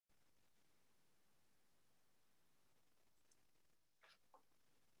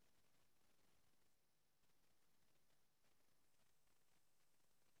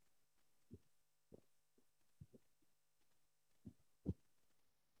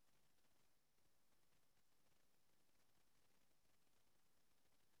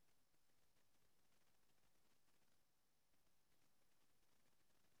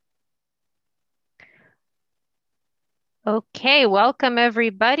Okay, welcome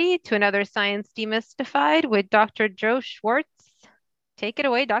everybody to another Science Demystified with Dr. Joe Schwartz. Take it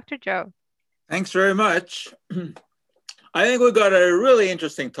away, Dr. Joe. Thanks very much. I think we got a really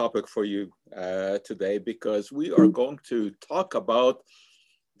interesting topic for you today because we are going to talk about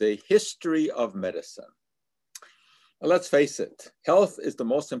the history of medicine. Let's face it, health is the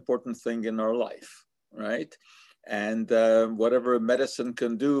most important thing in our life, right? And whatever medicine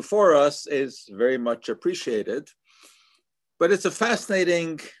can do for us is very much appreciated. But it's a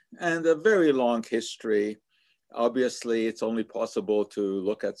fascinating and a very long history. Obviously, it's only possible to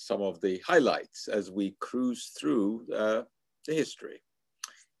look at some of the highlights as we cruise through the history.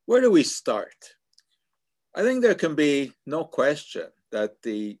 Where do we start? I think there can be no question that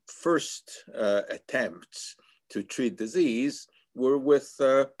the first attempts to treat disease were with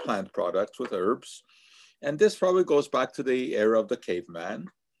plant products, with herbs. And this probably goes back to the era of the caveman.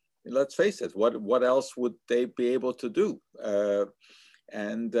 Let's face it, what else would they be able to do?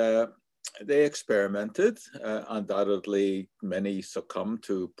 They experimented. Undoubtedly, many succumbed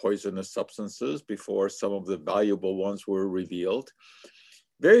to poisonous substances before some of the valuable ones were revealed.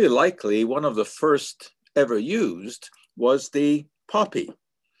 Very likely, one of the first ever used was the poppy,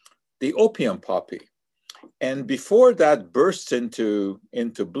 the opium poppy. And before that bursts into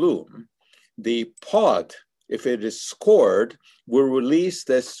bloom, the pod, if it is scored, will release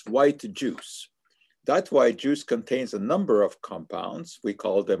this white juice. That white juice contains a number of compounds. We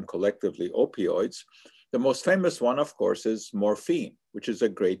call them collectively opioids. The most famous one, of course, is morphine, which is a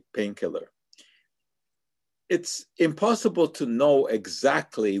great painkiller. It's impossible to know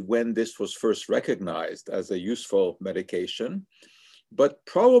exactly when this was first recognized as a useful medication, but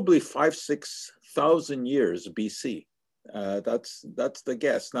probably 5,000–6,000 years BC. That's the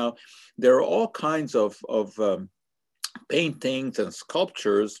guess. Now, there are all kinds of paintings and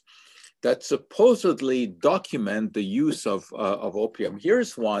sculptures that supposedly document the use of opium.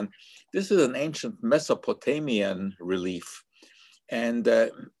 Here's one. This is an ancient Mesopotamian relief. And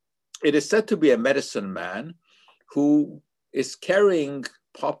it is said to be a medicine man who is carrying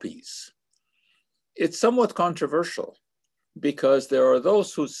poppies. It's somewhat controversial because there are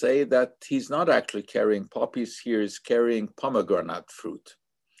those who say that he's not actually carrying poppies, he's carrying pomegranate fruit.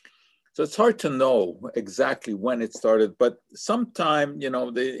 So it's hard to know exactly when it started, but sometime, in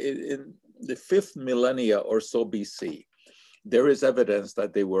the 5th millennia or so BC, there is evidence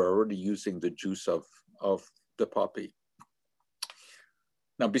that they were already using the juice of the poppy.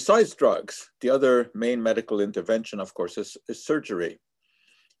 Now, besides drugs, the other main medical intervention, of course, is surgery.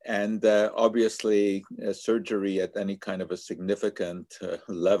 And obviously, surgery at any kind of a significant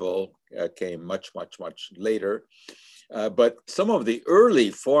level came much, much, much later. But some of the early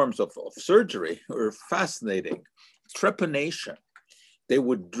forms of surgery were fascinating. Trepanation. They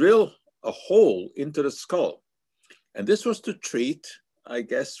would drill a hole into the skull. And this was to treat, I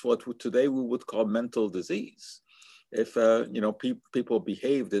guess, what today we would call mental disease. If people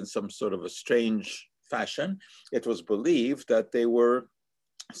behaved in some sort of a strange fashion, it was believed that they were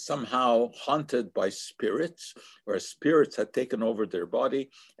somehow haunted by spirits, or spirits had taken over their body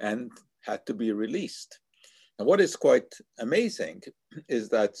and had to be released. And what is quite amazing is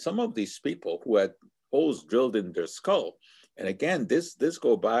that some of these people who had holes drilled in their skull, and again, this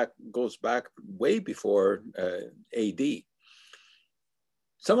goes back way before AD.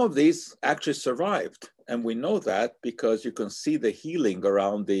 Some of these actually survived, and we know that because you can see the healing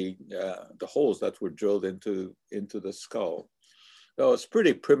around the holes that were drilled into the skull. So it's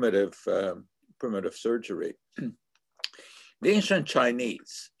pretty primitive surgery. The ancient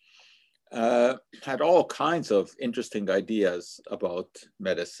Chinese had all kinds of interesting ideas about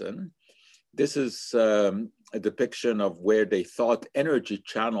medicine. This is a depiction of where they thought energy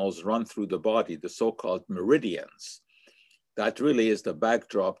channels run through the body, the so-called meridians. That really is the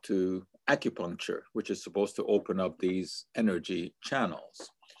backdrop to acupuncture, which is supposed to open up these energy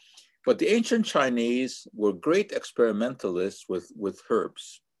channels. But the ancient Chinese were great experimentalists with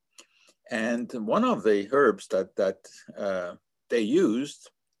herbs. And one of the herbs that they used,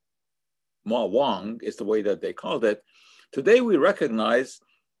 Ma Wang is the way that they called it, today we recognize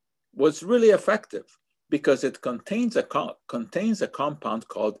was really effective because it contains a compound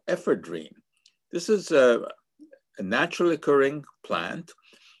called ephedrine. This is a naturally occurring plant.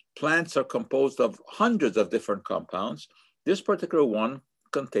 Plants are composed of hundreds of different compounds. This particular one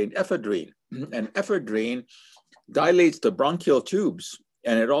contained ephedrine, and ephedrine dilates the bronchial tubes,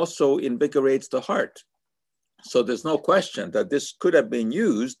 and it also invigorates the heart. So there's no question that this could have been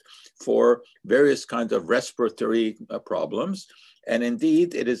used for various kinds of respiratory problems. And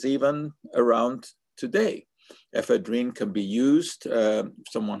indeed, it is even around today. Ephedrine can be used if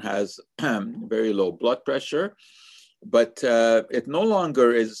someone has very low blood pressure. but it no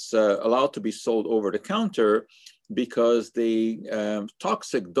longer is allowed to be sold over the counter because the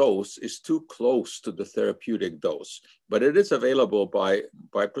toxic dose is too close to the therapeutic dose. But it is available by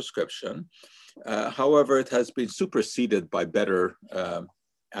prescription. However, it has been superseded by better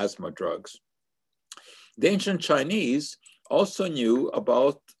asthma drugs. The ancient Chinese also knew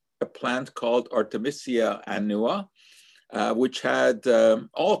about a plant called Artemisia annua, which had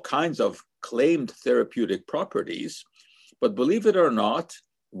all kinds of claimed therapeutic properties. But believe it or not,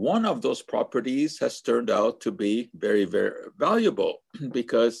 one of those properties has turned out to be very, very valuable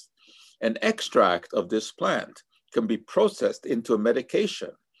because an extract of this plant can be processed into a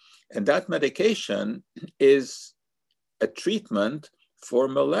medication. And that medication is a treatment for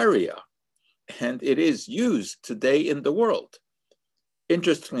malaria. And it is used today in the world.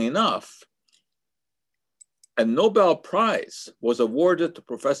 Interestingly enough, a Nobel Prize was awarded to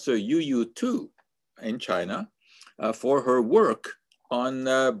Professor Yu Tu in China for her work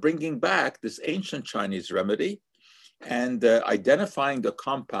on bringing back this ancient Chinese remedy and identifying the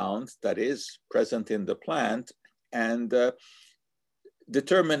compound that is present in the plant and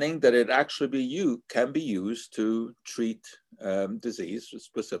determining that it actually can be used to treat disease,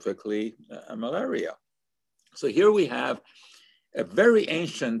 specifically malaria. So here we have a very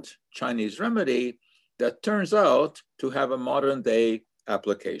ancient Chinese remedy that turns out to have a modern day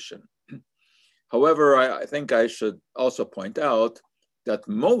application. However, I think I should also point out that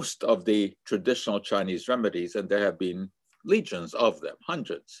most of the traditional Chinese remedies, and there have been legions of them,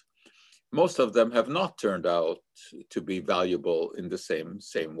 hundreds, most of them have not turned out to be valuable in the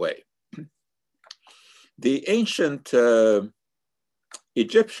same way. The ancient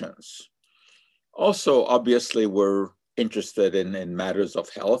Egyptians also obviously were interested in matters of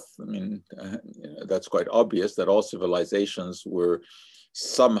health. I mean, that's quite obvious that all civilizations were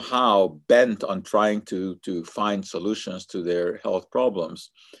somehow bent on trying to find solutions to their health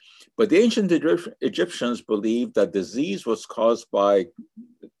problems. But the ancient Egyptians believed that disease was caused by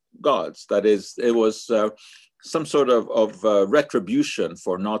gods. That is, it was some sort of retribution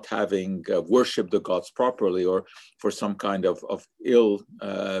for not having worshipped the gods properly or for some kind of ill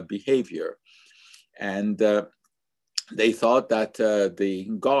behavior. And they thought that the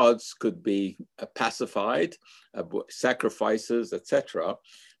gods could be pacified, sacrifices, etc.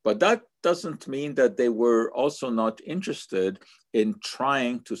 But that doesn't mean that they were also not interested in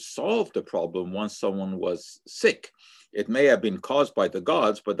trying to solve the problem once someone was sick. It may have been caused by the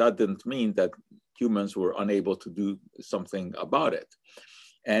gods, but that didn't mean that humans were unable to do something about it.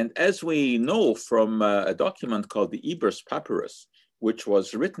 And as we know from a document called the Ebers Papyrus, which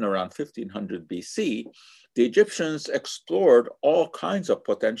was written around 1500 BC, the Egyptians explored all kinds of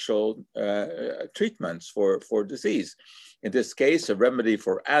potential treatments for disease. In this case, a remedy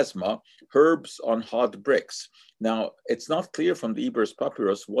for asthma, herbs on hot bricks. Now, it's not clear from the Ebers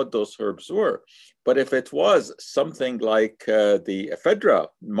Papyrus what those herbs were, but if it was something like the ephedra,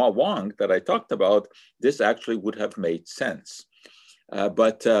 mawang, that I talked about, this actually would have made sense.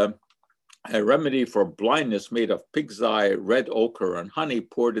 But a remedy for blindness made of pig's eye, red ochre, and honey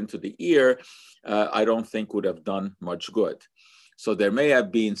poured into the ear, I don't think would have done much good. So there may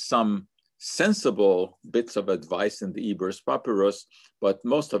have been some sensible bits of advice in the Ebers Papyrus, but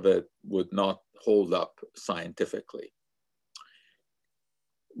most of it would not hold up scientifically.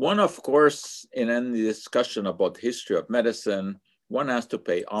 One, of course, in any discussion about the history of medicine, one has to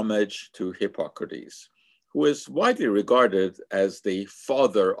pay homage to Hippocrates, who is widely regarded as the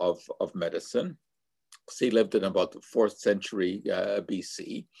father of medicine. He lived in about the 4th century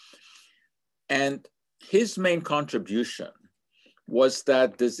BC. And his main contribution was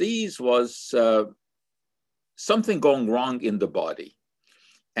that disease was something going wrong in the body.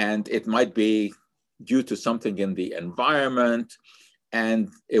 And it might be due to something in the environment, and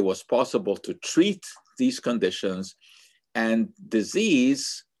it was possible to treat these conditions. And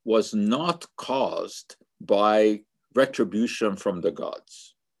disease was not caused by retribution from the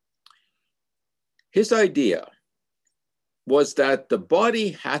gods. His idea was that the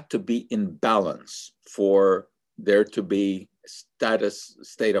body had to be in balance for there to be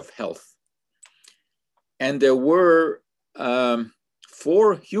state of health. And there were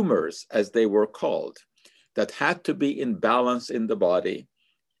 4 humors, as they were called, that had to be in balance in the body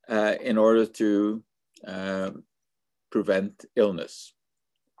in order to prevent illness.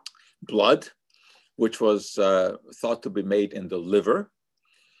 Blood, which was thought to be made in the liver,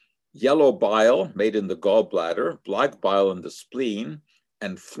 yellow bile made in the gallbladder, black bile in the spleen,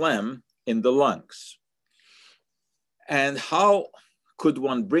 and phlegm in the lungs. And how could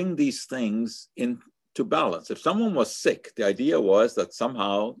one bring these things into balance? If someone was sick, the idea was that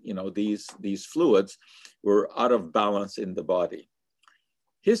somehow, these fluids were out of balance in the body.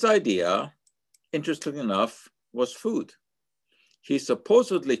 His idea, interestingly enough, was food. He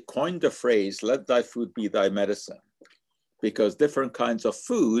supposedly coined the phrase, "Let thy food be thy medicine," because different kinds of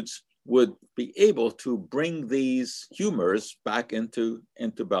foods would be able to bring these humors back into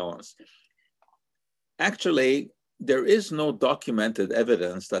balance. Actually, there is no documented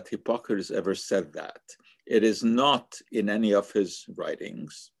evidence that Hippocrates ever said that. It is not in any of his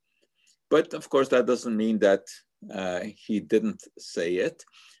writings. But of course, that doesn't mean that he didn't say it.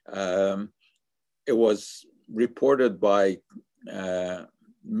 It was reported by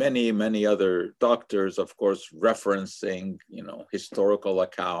many other doctors, of course, referencing, historical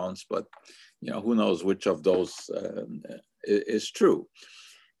accounts, but, who knows which of those is true.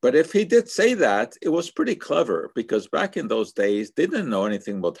 But if he did say that, it was pretty clever, because back in those days, they didn't know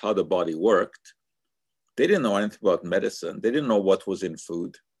anything about how the body worked. They didn't know anything about medicine. They didn't know what was in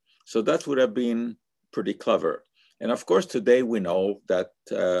food. So that would have been pretty clever. And of course, today we know that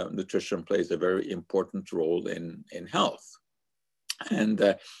nutrition plays a very important role in health.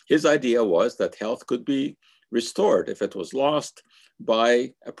 And his idea was that health could be restored if it was lost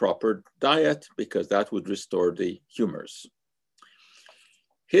by a proper diet, because that would restore the humors.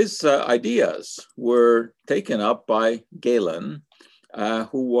 His ideas were taken up by Galen,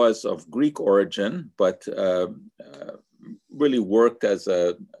 who was of Greek origin, but really worked as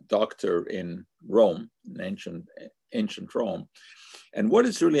a doctor in Rome, in ancient Rome. And what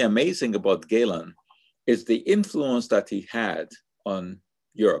is really amazing about Galen is the influence that he had on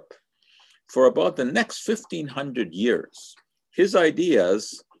Europe. For about the next 1,500 years, his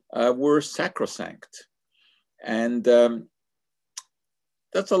ideas were sacrosanct. And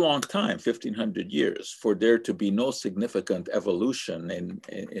that's a long time, 1,500 years, for there to be no significant evolution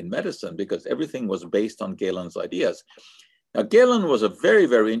in medicine, because everything was based on Galen's ideas. Now, Galen was a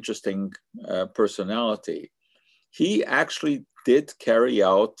very interesting personality. He actually did carry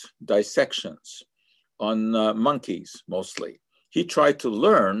out dissections on monkeys, mostly. He tried to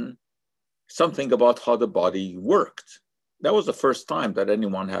learn something about how the body worked. That was the first time that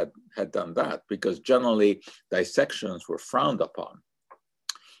anyone had done that, because generally dissections were frowned upon.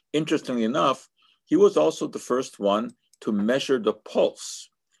 Interestingly enough, he was also the first one to measure the pulse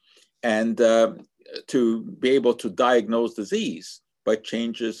and to be able to diagnose disease by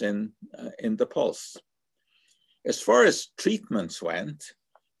changes in the pulse. As far as treatments went,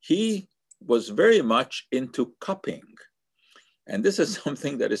 he was very much into cupping. And this is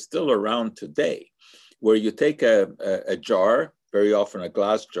something that is still around today, where you take a jar, very often a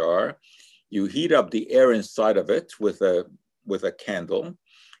glass jar, you heat up the air inside of it with a candle,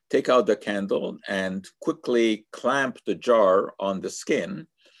 take out the candle and quickly clamp the jar on the skin.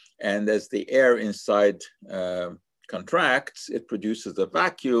 And as the air inside contracts, it produces a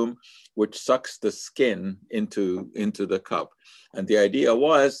vacuum, which sucks the skin into the cup. And the idea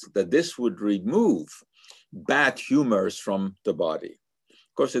was that this would remove bad humors from the body.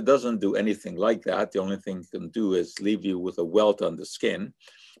 Of course, it doesn't do anything like that. The only thing it can do is leave you with a welt on the skin.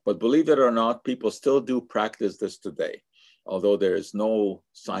 But believe it or not, people still do practice this today, although there is no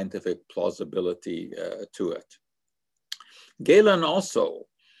scientific plausibility to it. Galen also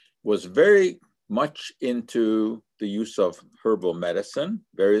was very much into the use of herbal medicine,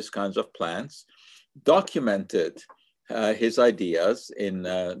 various kinds of plants, documented his ideas in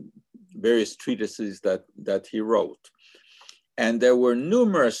various treatises that he wrote. And there were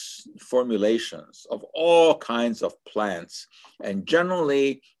numerous formulations of all kinds of plants, and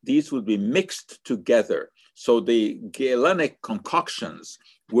generally these would be mixed together. So the Galenic concoctions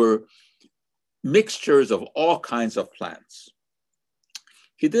were mixtures of all kinds of plants.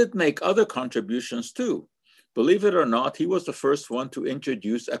 He did make other contributions too. Believe it or not, he was the first one to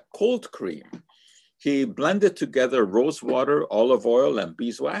introduce a cold cream. He blended together rose water, olive oil, and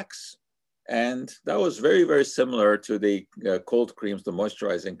beeswax. And that was very similar to the cold creams, the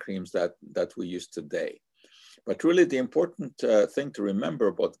moisturizing creams that we use today. But really the important thing to remember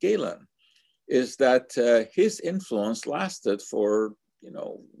about Galen is that his influence lasted for,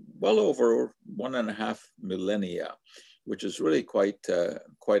 well over 1.5 millennia, which is really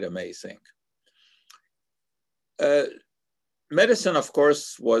quite amazing. Medicine, of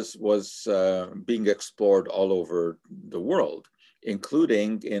course, was being explored all over the world,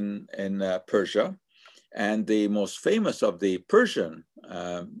 including in Persia. And the most famous of the Persian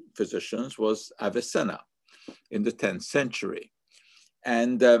physicians was Avicenna in the 10th century.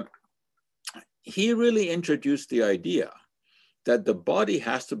 And he really introduced the idea that the body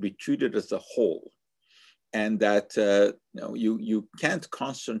has to be treated as a whole, and that you can't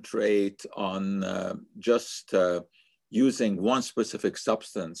concentrate on just using one specific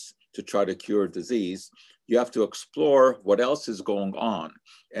substance to try to cure disease. You have to explore what else is going on,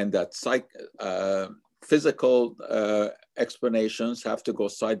 and that physical explanations have to go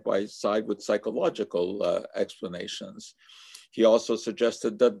side by side with psychological explanations. He also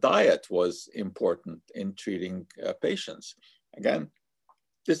suggested that diet was important in treating patients. Again,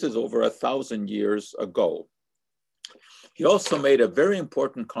 this is over 1,000 years ago. He also made a very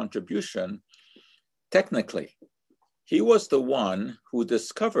important contribution technically. He was the one who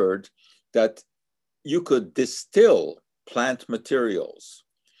discovered that you could distill plant materials,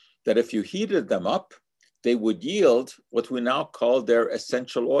 that if you heated them up, they would yield what we now call their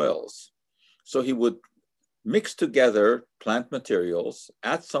essential oils. So he would mix together plant materials,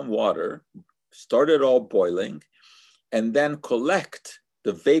 add some water, start it all boiling, and then collect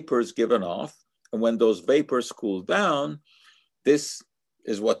the vapors given off. And when those vapors cool down, this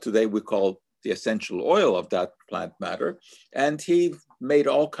is what today we call the essential oil of that plant matter. And he made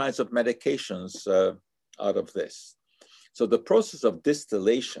all kinds of medications out of this. So the process of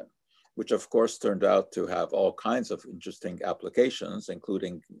distillation, which of course turned out to have all kinds of interesting applications,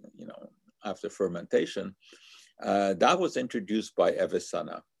 including, after fermentation, that was introduced by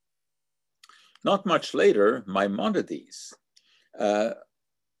Avicenna. Not much later, Maimonides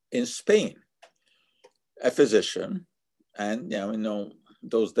in Spain, a physician, and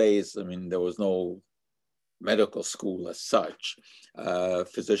those days, there was no medical school as such.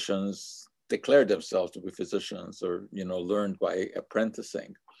 Physicians declared themselves to be physicians, or learned by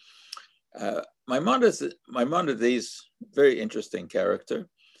apprenticing. Maimonides, very interesting character,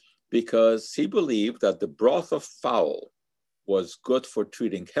 because he believed that the broth of fowl was good for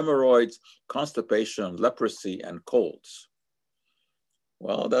treating hemorrhoids, constipation, leprosy, and colds.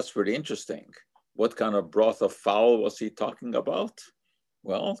 Well, that's pretty interesting. What kind of broth of fowl was he talking about?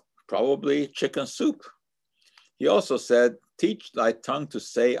 Well, probably chicken soup. He also said, "Teach thy tongue to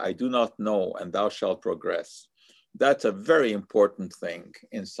say, I do not know, and thou shalt progress." That's a very important thing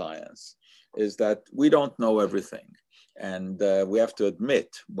in science, is that we don't know everything. And we have to admit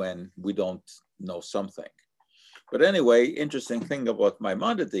when we don't know something. But anyway, interesting thing about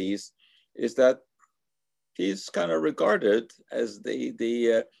Maimonides is that he's kind of regarded as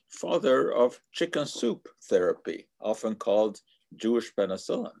the father of chicken soup therapy, often called Jewish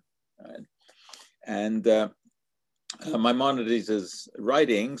penicillin. Right? And Maimonides'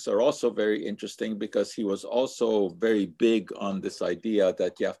 writings are also very interesting because he was also very big on this idea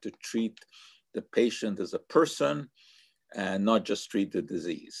that you have to treat the patient as a person and not just treat the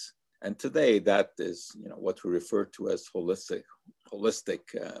disease. And today that is what we refer to as holistic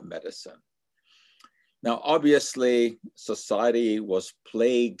medicine. Now, obviously, society was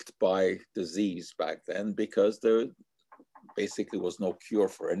plagued by disease back then because there basically was no cure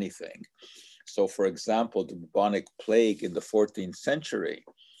for anything. So, for example, the bubonic plague in the 14th century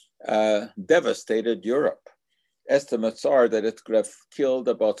devastated Europe. Estimates are that it could have killed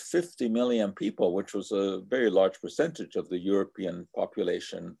about 50 million people, which was a very large percentage of the European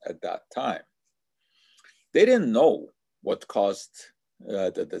population at that time. They didn't know what caused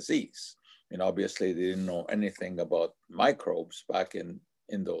the disease. Obviously, they didn't know anything about microbes back in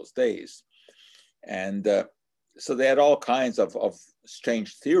those days. And so they had all kinds of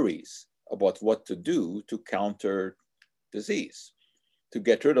strange theories about what to do to counter disease. To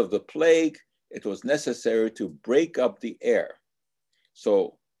get rid of the plague, it was necessary to break up the air.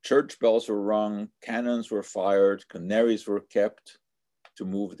 So church bells were rung, cannons were fired, canaries were kept to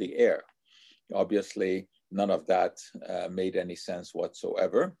move the air. Obviously, none of that made any sense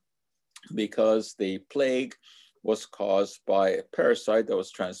whatsoever, because the plague was caused by a parasite that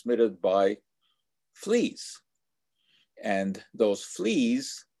was transmitted by fleas. And those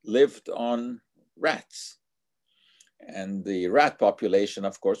fleas lived on rats. And the rat population,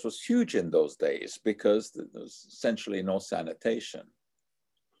 of course, was huge in those days because there was essentially no sanitation.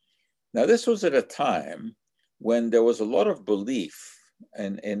 Now, this was at a time when there was a lot of belief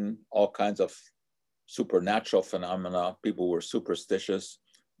in all kinds of supernatural phenomena. People were superstitious.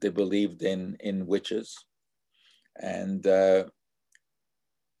 They believed in witches. And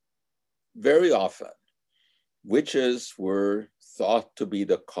very often, witches were thought to be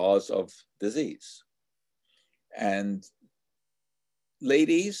the cause of disease. And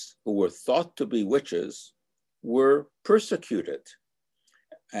ladies who were thought to be witches were persecuted.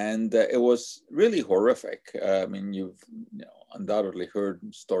 And it was really horrific. You've undoubtedly heard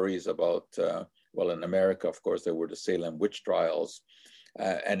stories about, in America, of course, there were the Salem witch trials,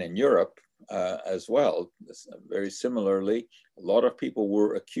 and in Europe as well. Very similarly, a lot of people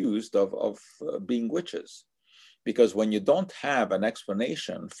were accused of being witches. Because when you don't have an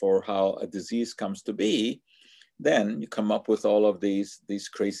explanation for how a disease comes to be, then you come up with all of these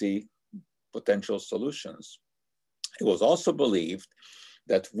crazy potential solutions. It was also believed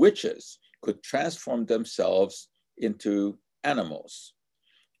that witches could transform themselves into animals,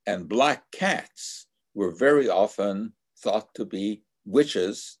 and black cats were very often thought to be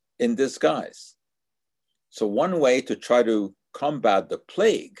witches in disguise. So one way to try to combat the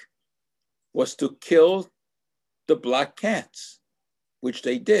plague was to kill the black cats, which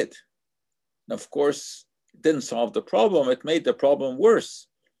they did. And of course, it didn't solve the problem. It made the problem worse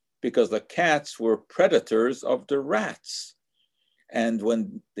because the cats were predators of the rats. And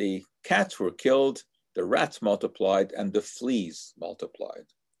when the cats were killed, the rats multiplied and the fleas multiplied.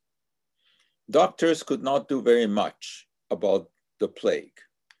 Doctors could not do very much about the plague.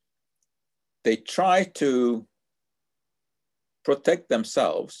 They tried to protect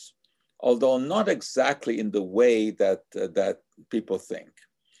themselves, although not exactly in the way that people think.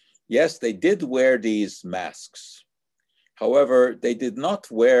 Yes, they did wear these masks. However, they did not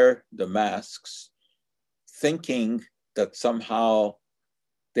wear the masks thinking that somehow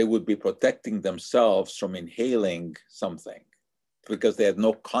they would be protecting themselves from inhaling something, because they had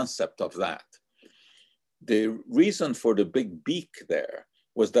no concept of that. The reason for the big beak there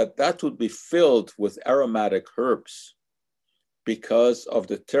was that that would be filled with aromatic herbs because of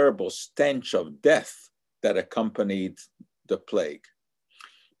the terrible stench of death that accompanied the plague.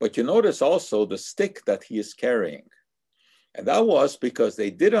 But you notice also the stick that he is carrying. And that was because they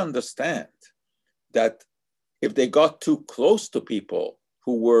did understand that if they got too close to people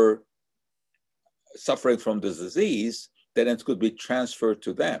who were suffering from the disease, then it could be transferred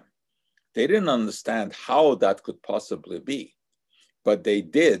to them. They didn't understand how that could possibly be, but they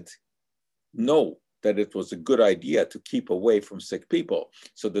did know that it was a good idea to keep away from sick people.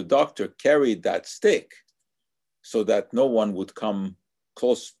 So the doctor carried that stick so that no one would come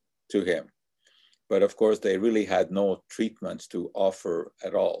close to him. But of course, they really had no treatments to offer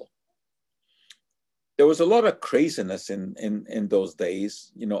at all. There was a lot of craziness in those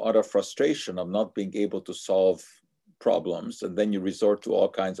days, out of frustration of not being able to solve problems, and then you resort to all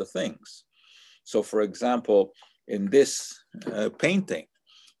kinds of things. So for example, in this painting,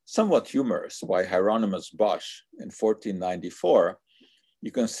 somewhat humorous, by Hieronymus Bosch in 1494,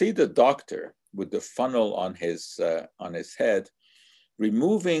 you can see the doctor with the funnel on his head,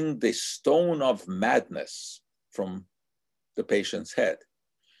 removing the stone of madness from the patient's head.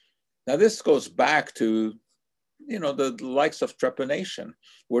 Now this goes back to, the likes of trepanation,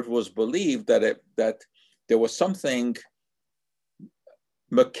 where it was believed that there was something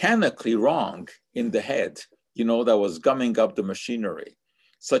mechanically wrong in the head, that was gumming up the machinery,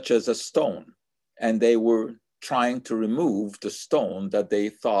 such as a stone. And they were trying to remove the stone that they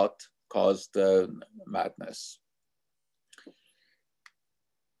thought caused madness.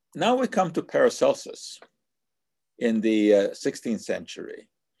 Now we come to Paracelsus in the 16th century.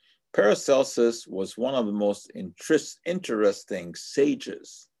 Paracelsus was one of the most interesting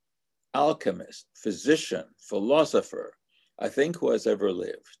sages, alchemist, physician, philosopher, I think, who has ever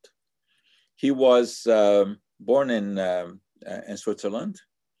lived. He was born in Switzerland.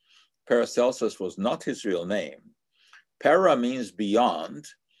 Paracelsus was not his real name. Para means beyond.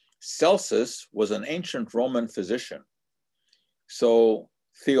 Celsus was an ancient Roman physician. So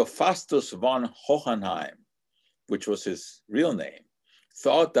Theophrastus von Hohenheim, which was his real name,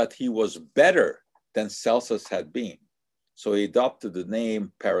 thought that he was better than Celsus had been. So he adopted the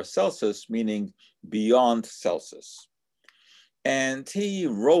name Paracelsus, meaning beyond Celsus. And he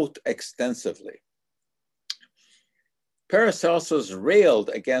wrote extensively. Paracelsus railed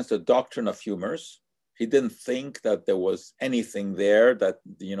against the doctrine of humors. He didn't think that there was anything there, that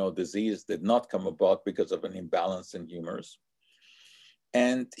disease did not come about because of an imbalance in humors.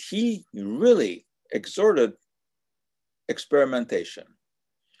 And he really exhorted experimentation,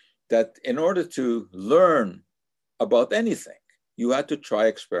 that in order to learn about anything, you had to try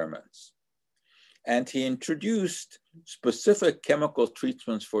experiments. And he introduced specific chemical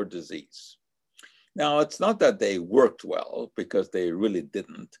treatments for disease. Now, it's not that they worked well, because they really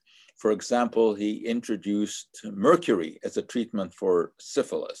didn't. For example, he introduced mercury as a treatment for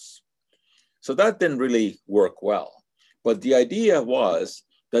syphilis. So that didn't really work well. But the idea was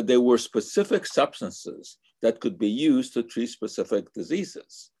that there were specific substances that could be used to treat specific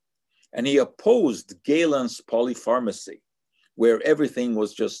diseases. And he opposed Galen's polypharmacy, where everything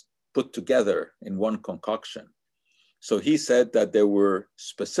was just put together in one concoction. So he said that there were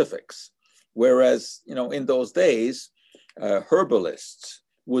specifics, whereas in those days, herbalists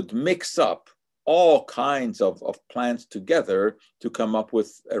would mix up all kinds of plants together to come up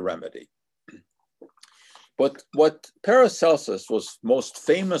with a remedy. But what Paracelsus was most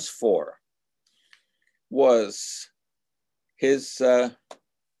famous for was his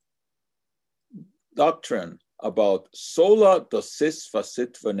doctrine about sola dosis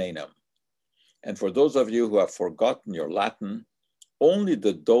facit venenum. And for those of you who have forgotten your Latin, only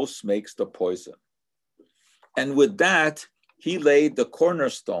the dose makes the poison. And with that, he laid the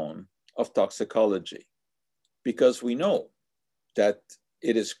cornerstone of toxicology, because we know that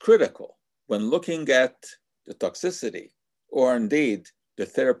it is critical when looking at the toxicity, or indeed the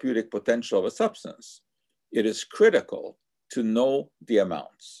therapeutic potential of a substance, it is critical to know the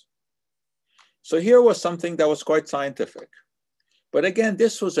amounts. So here was something that was quite scientific. But again,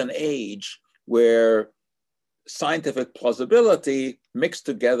 this was an age where scientific plausibility mixed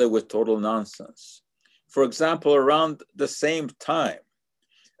together with total nonsense. For example, around the same time,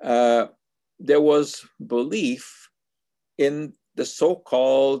 there was belief in the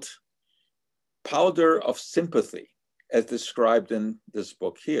so-called powder of sympathy, as described in this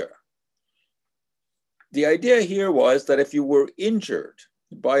book here. The idea here was that if you were injured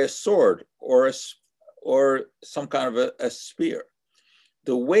by a sword or some kind of a spear,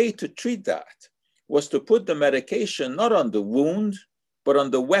 the way to treat that was to put the medication not on the wound, but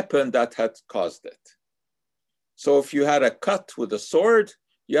on the weapon that had caused it. So if you had a cut with a sword,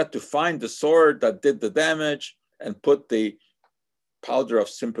 you had to find the sword that did the damage and put the powder of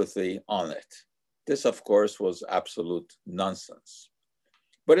sympathy on it. This, of course, was absolute nonsense.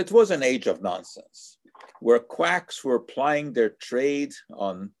 But it was an age of nonsense, where quacks were plying their trade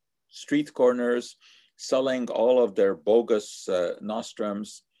on street corners, selling all of their bogus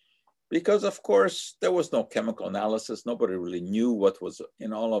nostrums, because, of course, there was no chemical analysis. Nobody really knew what was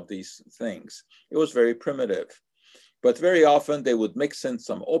in all of these things. It was very primitive. But very often they would mix in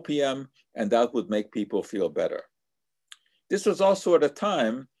some opium, and that would make people feel better. This was also at a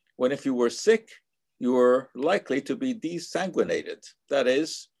time when if you were sick, you were likely to be desanguinated, that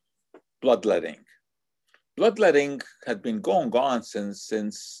is, bloodletting. Bloodletting had been going on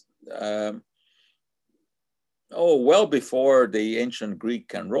since well before the ancient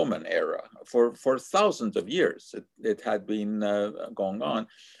Greek and Roman era. For thousands of years, it had been going on,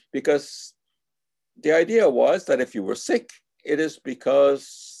 because the idea was that if you were sick, it is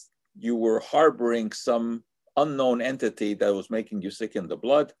because you were harboring some unknown entity that was making you sick in the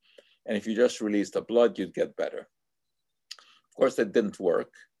blood. And if you just released the blood, you'd get better. Of course, it didn't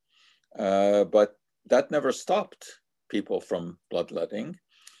work, but that never stopped people from bloodletting.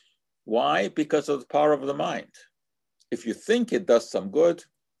 Why? Because of the power of the mind. If you think it does some good,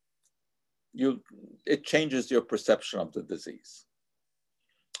 it changes your perception of the disease.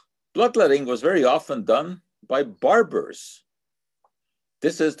 Bloodletting was very often done by barbers.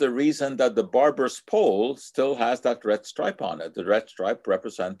 This is the reason that the barber's pole still has that red stripe on it. The red stripe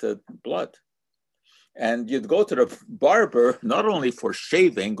represented blood. And you'd go to the barber not only for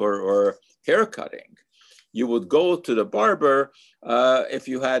shaving or hair cutting. You would go to the barber if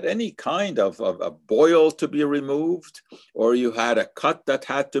you had any kind of a boil to be removed, or you had a cut that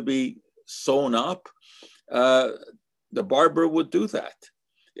had to be sewn up. The barber would do that.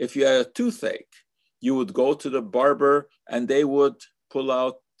 If you had a toothache, you would go to the barber and they would pull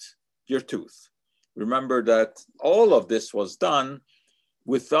out your tooth. Remember that all of this was done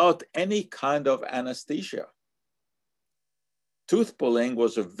without any kind of anesthesia. Tooth pulling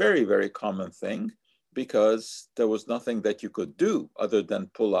was a very, very common thing because there was nothing that you could do other than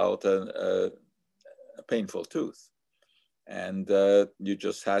pull out a painful tooth. And you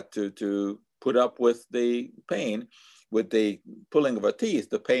just had to put up with the pain. With the pulling of a teeth,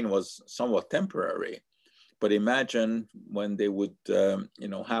 the pain was somewhat temporary. But imagine when they would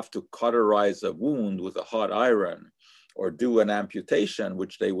have to cauterize a wound with a hot iron, or do an amputation,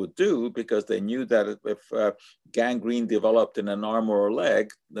 which they would do because they knew that if gangrene developed in an arm or a leg,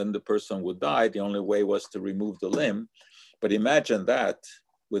 then the person would die. The only way was to remove the limb. But imagine that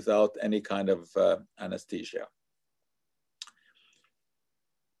without any kind of anesthesia.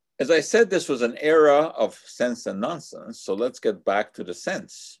 As I said, this was an era of sense and nonsense. So let's get back to the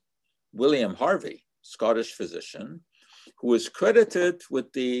sense. William Harvey, Scottish physician, who is credited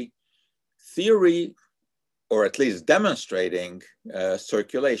with the theory, or at least demonstrating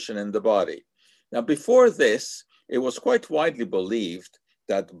circulation in the body. Now, before this, it was quite widely believed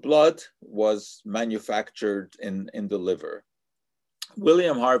that blood was manufactured in the liver.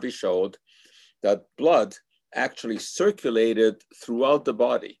 William Harvey showed that blood actually circulated throughout the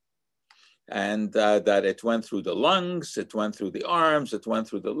body, and that it went through the lungs, it went through the arms, it went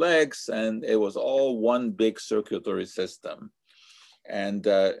through the legs, and it was all one big circulatory system. And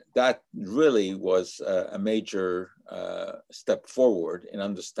that really was a major step forward in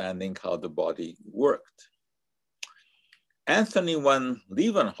understanding how the body worked. Anthony van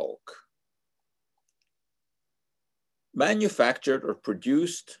Leeuwenhoek manufactured or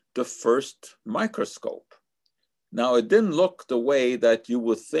produced the first microscope. Now, it didn't look the way that you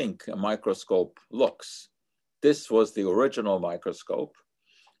would think a microscope looks. This was the original microscope,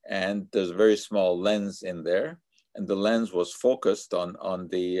 and there's a very small lens in there, and the lens was focused on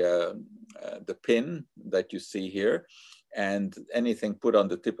the pin that you see here, and anything put on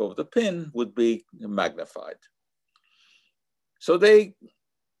the tip of the pin would be magnified. So they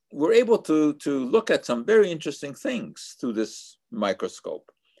were able to look at some very interesting things through this microscope.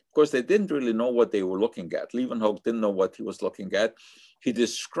 Of course, they didn't really know what they were looking at. Leeuwenhoek didn't know what he was looking at. He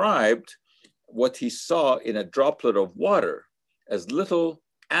described what he saw in a droplet of water as little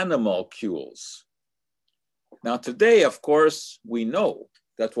animalcules. Now, today, of course, we know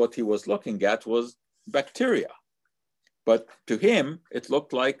that what he was looking at was bacteria. But to him, it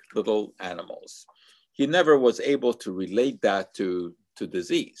looked like little animals. He never was able to relate that to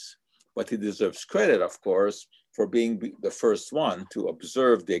disease, but he deserves credit, of course, for being the first one to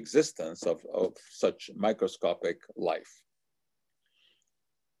observe the existence of such microscopic life.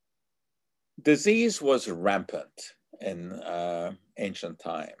 Disease was rampant in ancient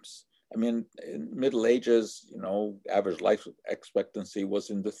times. I mean, in Middle Ages, average life expectancy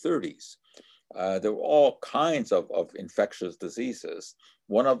was in the 30s. There were all kinds of infectious diseases.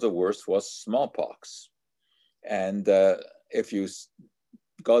 One of the worst was smallpox. And if you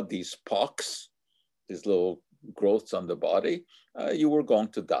got these pox, these little growths on the body, you were going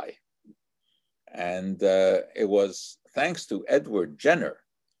to die. And it was thanks to Edward Jenner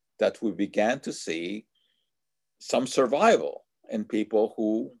that we began to see some survival in people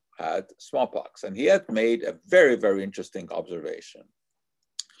who had smallpox. And he had made a very, very interesting observation.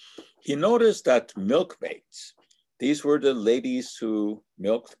 He noticed that milkmaids, these were the ladies who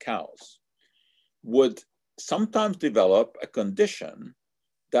milked cows, would sometimes develop a condition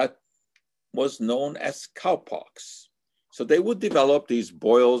that was known as cowpox. So they would develop these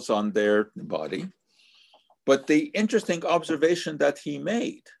boils on their body. But the interesting observation that he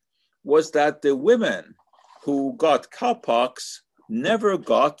made was that the women who got cowpox never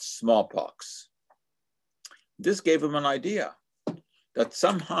got smallpox. This gave him an idea that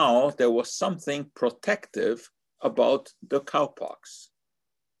somehow there was something protective about the cowpox.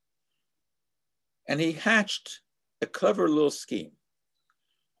 And he hatched a clever little scheme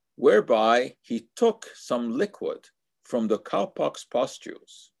whereby he took some liquid from the cowpox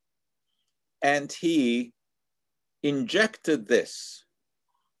pustules and he injected this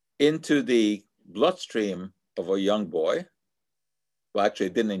into the bloodstream of a young boy. Well, actually,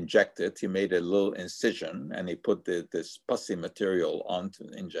 he didn't inject it. He made a little incision and he put this pussy material onto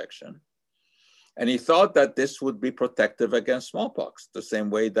the injection. And he thought that this would be protective against smallpox, the same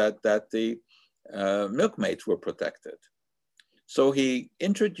way that the milkmaids were protected. So he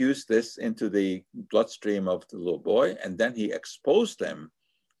introduced this into the bloodstream of the little boy, and then he exposed them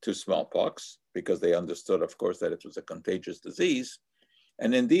to smallpox because they understood, of course, that it was a contagious disease.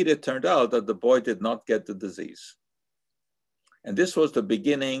 And indeed, it turned out that the boy did not get the disease. And this was the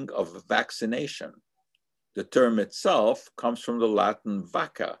beginning of vaccination. The term itself comes from the Latin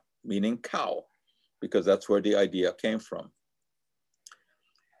vacca, meaning cow, because that's where the idea came from.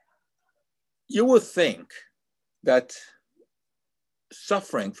 You would think that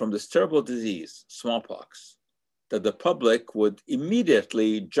suffering from this terrible disease, smallpox, that the public would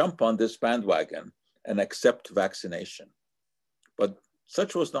immediately jump on this bandwagon and accept vaccination. But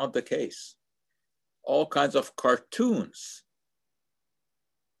such was not the case. All kinds of cartoons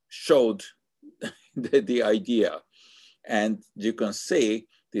showed the idea. And you can see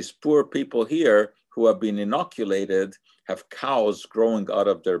these poor people here who have been inoculated have cows growing out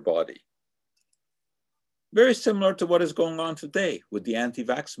of their body. Very similar to what is going on today with the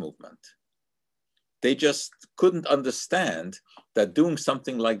anti-vax movement. They just couldn't understand that doing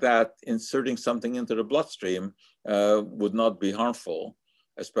something like that, inserting something into the bloodstream, would not be harmful,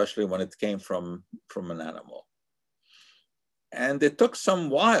 especially when it came from an animal. And it took some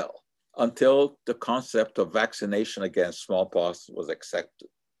while until the concept of vaccination against smallpox was accepted.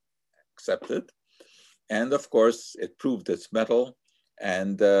 And of course, it proved its mettle.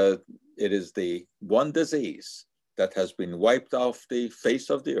 And it is the one disease that has been wiped off the face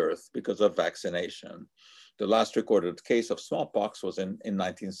of the earth because of vaccination. The last recorded case of smallpox was in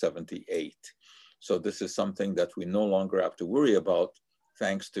 1978. So this is something that we no longer have to worry about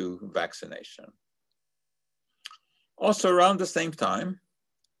thanks to vaccination. Also around the same time,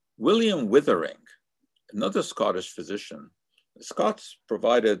 William Withering, another Scottish physician. The Scots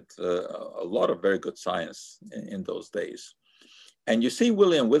provided a lot of very good science in those days. And you see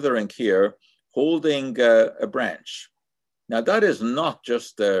William Withering here holding a branch. Now that is not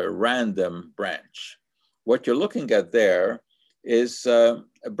just a random branch. what you're looking at there is a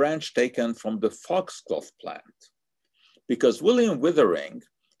branch taken from the foxglove plant, because William Withering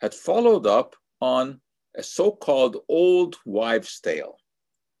had followed up on a so-called old wives' tale.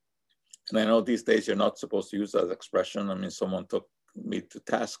 And I know these days you're not supposed to use that expression. I mean, someone took me to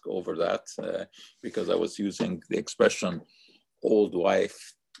task over that because I was using the expression old wife.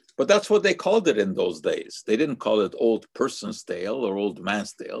 But that's what they called it in those days. They didn't call it old person's tale or old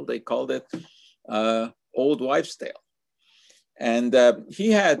man's tale. They called it old wives' tale. And he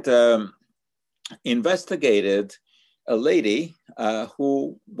had investigated a lady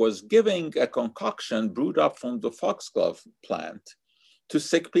who was giving a concoction brewed up from the foxglove plant to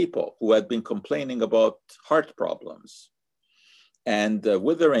sick people who had been complaining about heart problems. And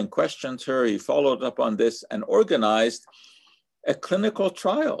Withering questioned her. He followed up on this and organized a clinical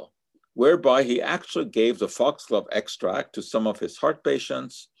trial whereby he actually gave the foxglove extract to some of his heart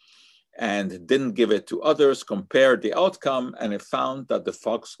patients and didn't give it to others, compared the outcome, and it found that the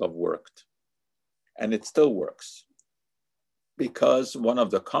foxglove worked. And it still works, because one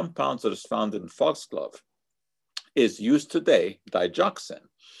of the compounds that is found in foxglove is used today, digoxin,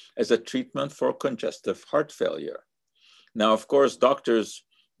 as a treatment for congestive heart failure. Now, of course, doctors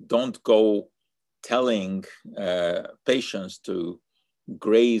don't go telling patients to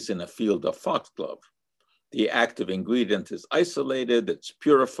graze in a field of foxglove. The active ingredient is isolated, it's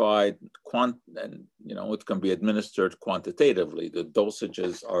purified, and it can be administered quantitatively. The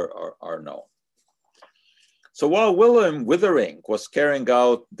dosages are known. So while William Withering was carrying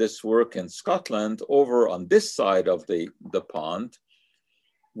out this work in Scotland, over on this side of the pond,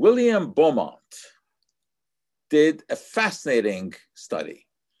 William Beaumont did a fascinating study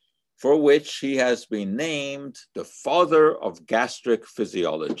for which he has been named the father of gastric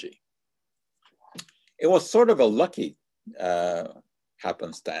physiology. It was sort of a lucky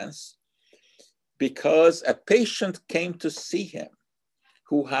happenstance, because a patient came to see him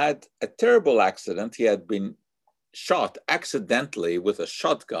who had a terrible accident. He had been shot accidentally with a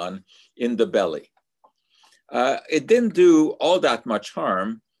shotgun in the belly. It didn't do all that much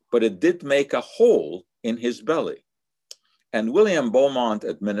harm, but it did make a hole in his belly. And William Beaumont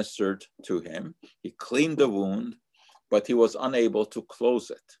administered to him. He cleaned the wound, but he was unable to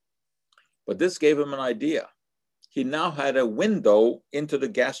close it. But this gave him an idea. He now had a window into the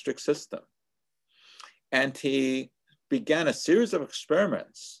gastric system. And he began a series of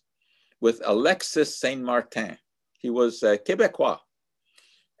experiments with Alexis Saint-Martin. He was a Quebecois.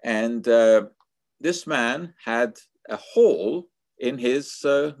 And this man had a hole in his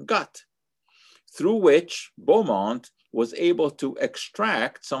gut, through which Beaumont was able to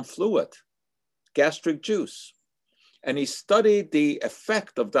extract some fluid, gastric juice. And he studied the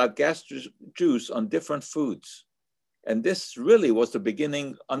effect of that gastric juice on different foods. And this really was the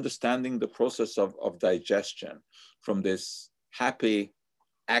beginning, understanding the process of digestion from this happy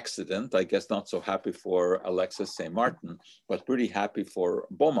accident. I guess not so happy for Alexis Saint-Martin, but pretty happy for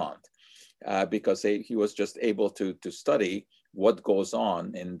Beaumont, because he was just able to study what goes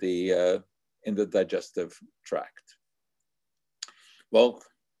on in the digestive tract. Well,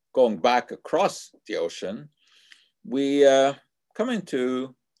 going back across the ocean, we come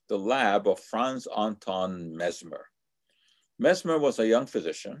into the lab of Franz Anton Mesmer. Mesmer was a young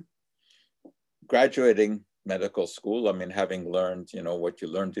physician, graduating medical school. I mean, having learned, what you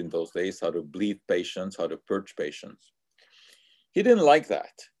learned in those days, how to bleed patients, how to purge patients. He didn't like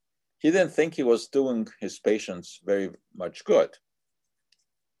that. He didn't think he was doing his patients very much good.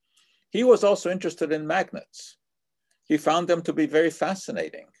 He was also interested in magnets. He found them to be very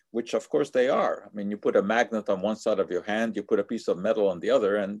fascinating, which of course they are. I mean, you put a magnet on one side of your hand, you put a piece of metal on the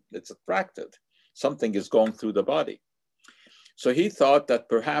other, and it's attracted. Something is going through the body. So he thought that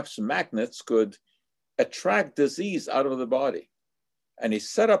perhaps magnets could attract disease out of the body. And he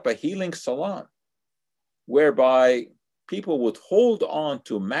set up a healing salon whereby people would hold on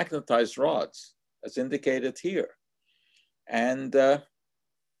to magnetized rods, as indicated here, and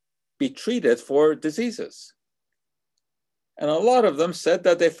be treated for diseases. And a lot of them said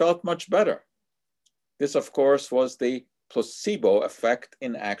that they felt much better. This, of course, was the placebo effect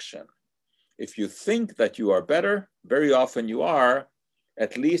in action. If you think that you are better, very often you are,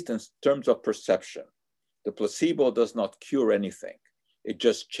 at least in terms of perception. The placebo does not cure anything. It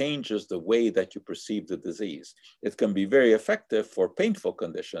just changes the way that you perceive the disease. It can be very effective for painful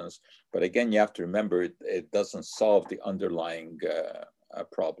conditions, but again, you have to remember it doesn't solve the underlying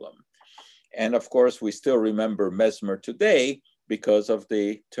problem. And of course, we still remember Mesmer today because of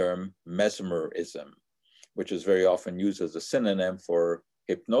the term mesmerism, which is very often used as a synonym for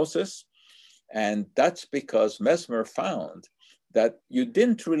hypnosis. And that's because Mesmer found that you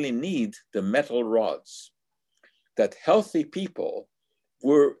didn't really need the metal rods. that healthy people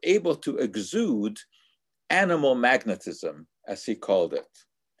were able to exude animal magnetism, as he called it.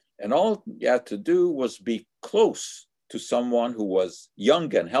 And all you had to do was be close to someone who was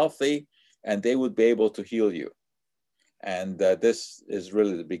young and healthy, and they would be able to heal you. And this is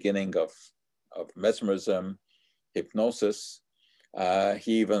really the beginning of mesmerism, hypnosis.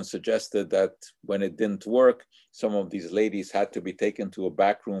 He even suggested that when it didn't work, some of these ladies had to be taken to a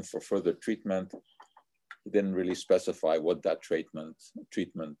back room for further treatment. He didn't really specify what that treatment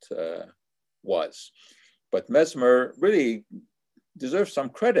was. But Mesmer really deserves some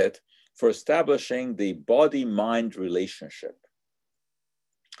credit for establishing the body-mind relationship.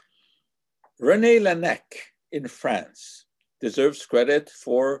 René Laennec in France deserves credit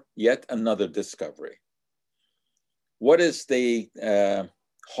for yet another discovery. What is the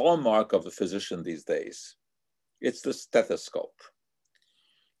hallmark of the physician these days? It's the stethoscope.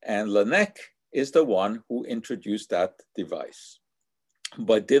 And Laennec is the one who introduced that device,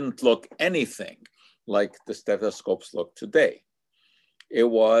 but didn't look anything like the stethoscopes look today. It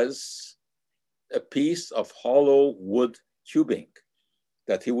was a piece of hollow wood tubing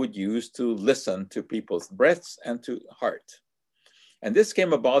that he would use to listen to people's breaths and to heart. And this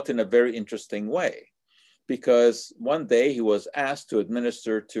came about in a very interesting way, because one day he was asked to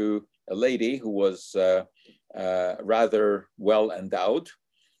administer to a lady who was rather well endowed,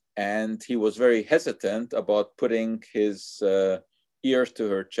 and he was very hesitant about putting his ears to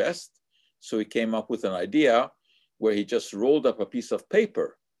her chest. So he came up with an idea where he just rolled up a piece of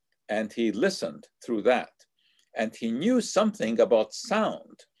paper and he listened through that. And he knew something about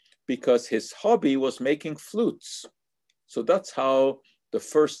sound because his hobby was making flutes. So that's how the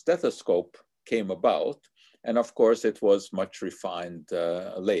first stethoscope came about. And of course, it was much refined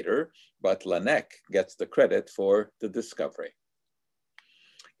later, but Laennec gets the credit for the discovery.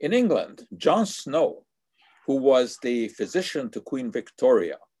 In England, John Snow, who was the physician to Queen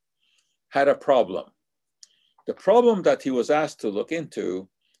Victoria, had a problem. The problem that he was asked to look into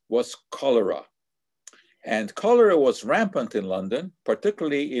was cholera. And cholera was rampant in London,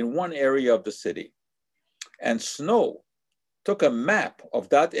 particularly in one area of the city. And Snow took a map of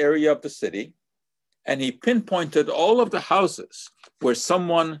that area of the city, and he pinpointed all of the houses where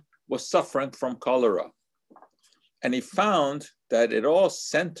someone was suffering from cholera. And he found that it all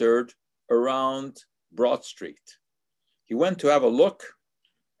centered around Broad Street. He went to have a look,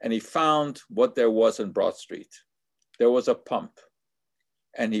 and he found what there was in Broad Street. There was a pump.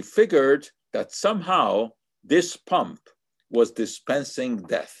 And he figured that somehow this pump was dispensing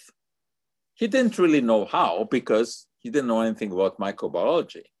death. He didn't really know how, because he didn't know anything about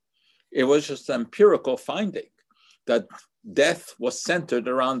microbiology. It was just an empirical finding that death was centered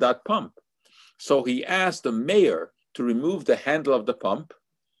around that pump. So he asked the mayor to remove the handle of the pump.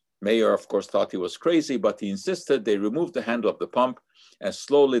 Mayor, of course, thought he was crazy, but he insisted they remove the handle of the pump, and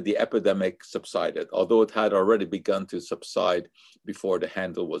slowly the epidemic subsided, although it had already begun to subside before the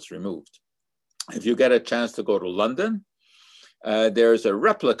handle was removed. If you get a chance to go to London, there's a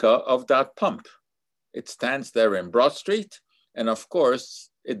replica of that pump. It stands there in Broad Street, and of course,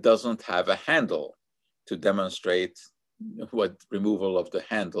 it doesn't have a handle to demonstrate what removal of the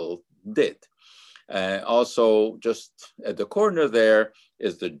handle did. Also, just at the corner there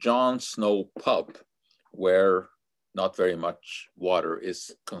is the John Snow pub, where not very much water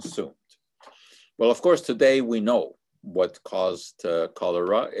is consumed. Well, of course, today we know what caused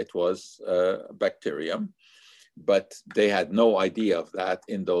cholera. It was a bacterium, but they had no idea of that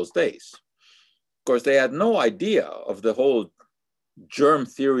in those days. Of course, they had no idea of the whole germ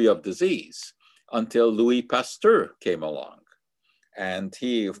theory of disease until Louis Pasteur came along. And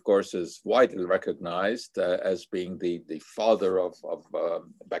he, of course, is widely recognized as being the father of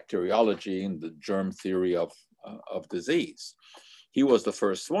bacteriology and the germ theory of disease. He was the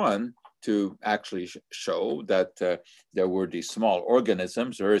first one to actually show that there were these small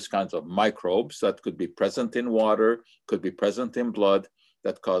organisms, various kinds of microbes that could be present in water, could be present in blood,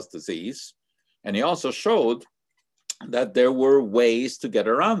 that cause disease. And he also showed that there were ways to get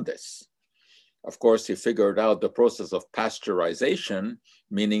around this. Of course, he figured out the process of pasteurization,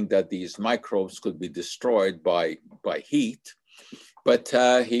 meaning that these microbes could be destroyed by heat. But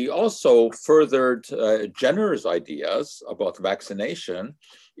he also furthered Jenner's ideas about vaccination,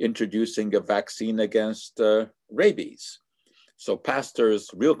 introducing a vaccine against rabies. So Pasteur's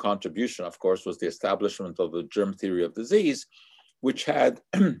real contribution, of course, was the establishment of the germ theory of disease, which had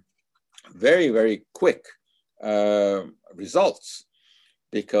very, very quick results,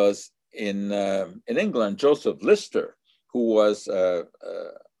 because in England, Joseph Lister, who was a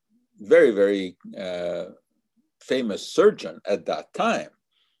very, very famous surgeon at that time,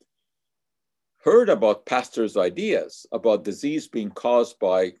 heard about Pasteur's ideas about disease being caused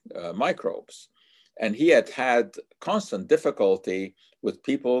by microbes. And he had had constant difficulty with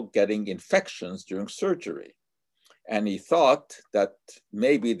people getting infections during surgery. And he thought that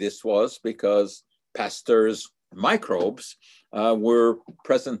maybe this was because Pasteur's microbes were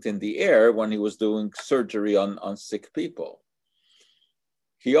present in the air when he was doing surgery on sick people.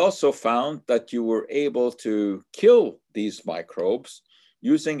 He also found that you were able to kill these microbes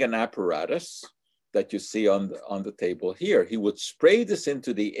using an apparatus that you see on the table here. He would spray this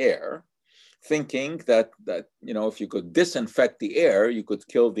into the air, thinking that if you could disinfect the air, you could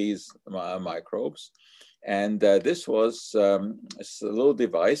kill these microbes. And this was a little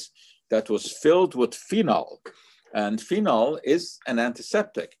device that was filled with phenol. And phenol is an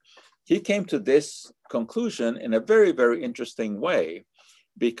antiseptic. He came to this conclusion in a very, very interesting way,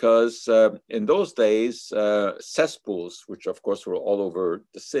 because in those days, cesspools, which of course were all over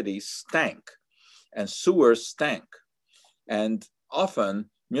the city, stank, and sewers stank. And often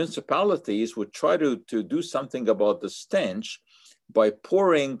municipalities would try to do something about the stench by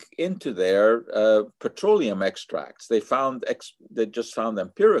pouring into there petroleum extracts. They just found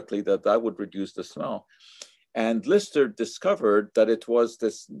empirically that would reduce the smell. And Lister discovered that it was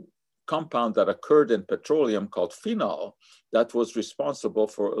this compound that occurred in petroleum called phenol that was responsible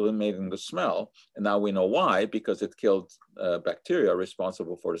for eliminating the smell. And now we know why, because it killed bacteria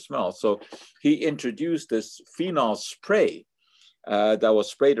responsible for the smell. So he introduced this phenol spray that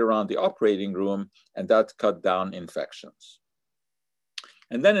was sprayed around the operating room, and that cut down infections.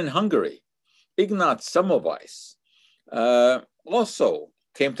 And then in Hungary, Ignaz Semmelweis also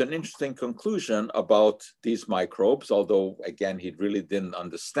came to an interesting conclusion about these microbes, although, again, he really didn't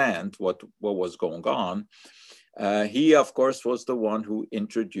understand what was going on. He, of course, was the one who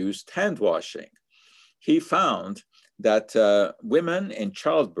introduced hand washing. He found that women in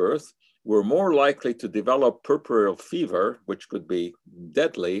childbirth were more likely to develop puerperal fever, which could be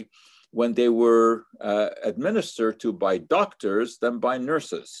deadly, when they were administered to by doctors than by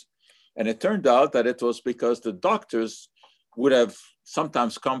nurses. And it turned out that it was because the doctors would have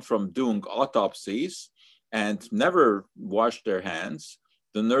sometimes come from doing autopsies and never washed their hands.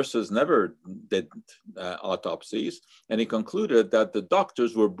 The nurses never did autopsies. And he concluded that the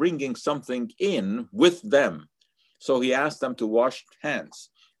doctors were bringing something in with them. So he asked them to wash hands.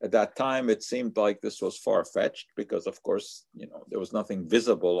 At that time, it seemed like this was far-fetched because, of course, there was nothing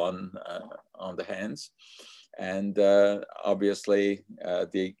visible on the hands. And obviously,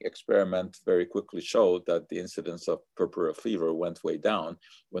 the experiment very quickly showed that the incidence of puerperal fever went way down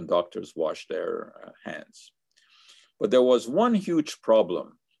when doctors washed their hands. But there was one huge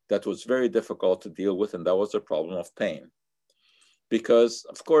problem that was very difficult to deal with, and that was the problem of pain. Because,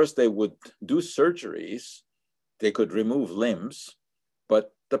 of course, they would do surgeries, they could remove limbs,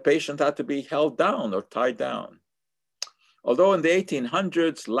 but the patient had to be held down or tied down. Although in the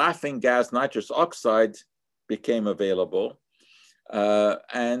 1800s, laughing gas nitrous oxide became available,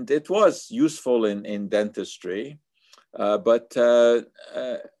 and it was useful in dentistry, but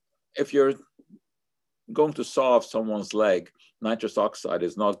if you're going to saw off someone's leg, nitrous oxide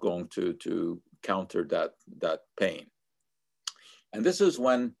is not going to counter that pain. And this is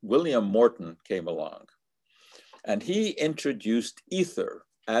when William Morton came along. And he introduced ether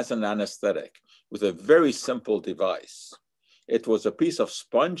as an anesthetic with a very simple device. It was a piece of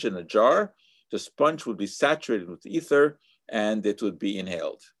sponge in a jar. The sponge would be saturated with ether and it would be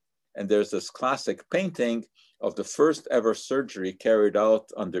inhaled. And there's this classic painting of the first ever surgery carried out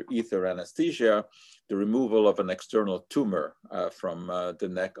under ether anesthesia, the removal of an external tumor from the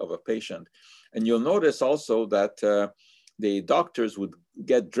neck of a patient. And you'll notice also that the doctors would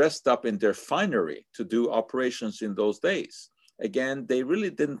get dressed up in their finery to do operations in those days. Again, they really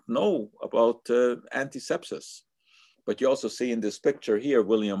didn't know about antisepsis. But you also see in this picture here,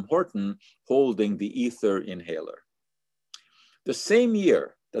 William Horton holding the ether inhaler. The same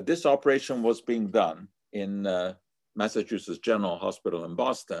year that this operation was being done in Massachusetts General Hospital in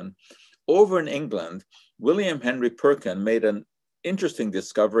Boston, over in England, William Henry Perkin made an interesting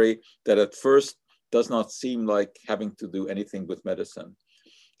discovery that at first does not seem like having to do anything with medicine.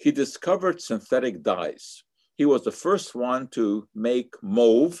 He discovered synthetic dyes. He was the first one to make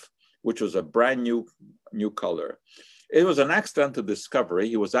mauve, which was a brand new color. It was an accidental discovery.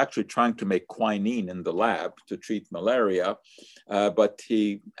 He was actually trying to make quinine in the lab to treat malaria, but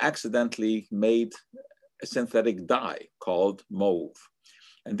he accidentally made a synthetic dye called mauve.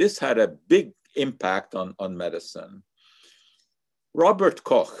 And this had a big impact on medicine. Robert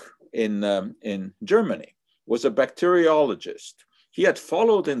Koch in Germany was a bacteriologist. He had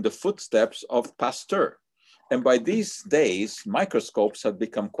followed in the footsteps of Pasteur. And by these days, microscopes had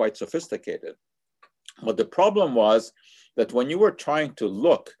become quite sophisticated. But the problem was that when you were trying to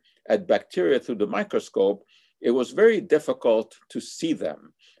look at bacteria through the microscope, it was very difficult to see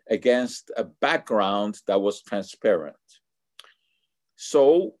them against a background that was transparent.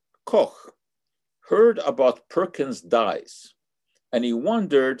 So Koch heard about Perkins dyes, and he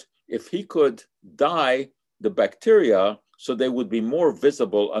wondered if he could dye the bacteria so they would be more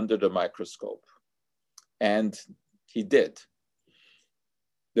visible under the microscope. And he did.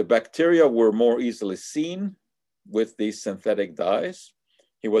 The bacteria were more easily seen with these synthetic dyes.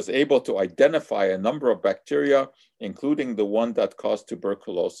 He was able to identify a number of bacteria, including the one that caused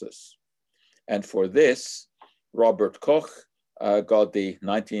tuberculosis. And for this, Robert Koch got the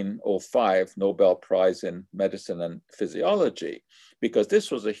 1905 Nobel Prize in Medicine and Physiology, because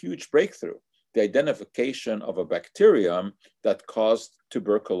this was a huge breakthrough, the identification of a bacterium that caused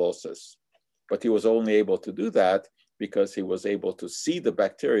tuberculosis. But he was only able to do that because he was able to see the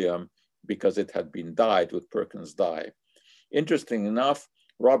bacterium because it had been dyed with Perkins dye. Interesting enough,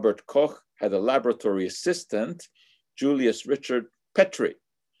 Robert Koch had a laboratory assistant, Julius Richard Petri.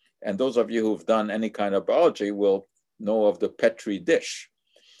 And those of you who've done any kind of biology will know of the Petri dish.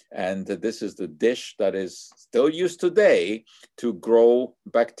 And this is the dish that is still used today to grow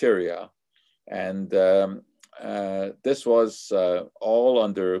bacteria. And this was all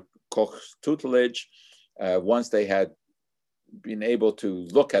under Koch's tutelage. Once they had been able to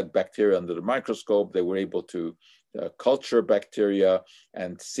look at bacteria under the microscope, they were able to culture bacteria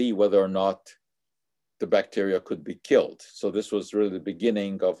and see whether or not the bacteria could be killed. So this was really the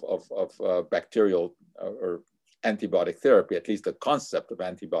beginning of bacterial or antibiotic therapy, at least the concept of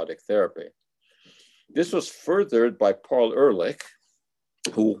antibiotic therapy. This was furthered by Paul Ehrlich,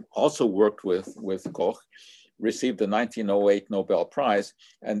 who also worked with Koch, received the 1908 Nobel Prize.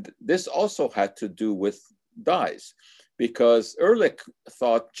 And this also had to do with dyes, because Ehrlich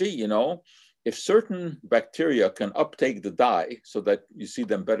thought, gee, you know, if certain bacteria can uptake the dye so that you see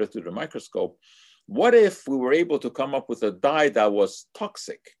them better through the microscope, what if we were able to come up with a dye that was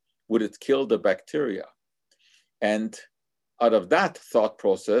toxic? Would it kill the bacteria? And out of that thought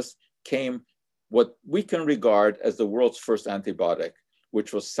process came what we can regard as the world's first antibiotic,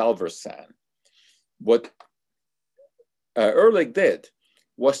 which was salvarsan. What Ehrlich did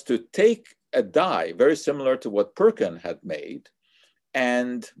was to take a dye very similar to what Perkin had made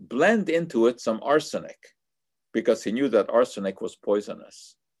and blend into it some arsenic, because he knew that arsenic was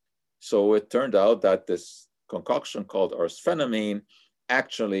poisonous. So it turned out that this concoction called arsphenamine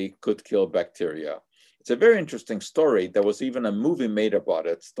actually could kill bacteria. It's a very interesting story. There was even a movie made about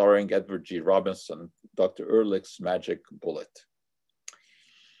it, starring Edward G. Robinson, Dr. Ehrlich's magic bullet.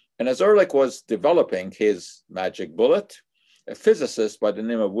 And as Ehrlich was developing his magic bullet, a physicist by the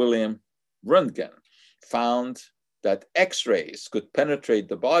name of William Röntgen found that X-rays could penetrate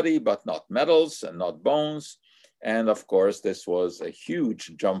the body, but not metals and not bones. And of course, this was a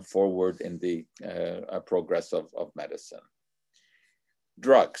huge jump forward in the progress of medicine.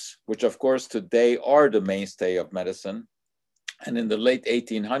 Drugs, which of course today are the mainstay of medicine. And in the late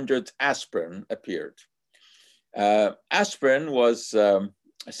 1800s, aspirin appeared. Aspirin was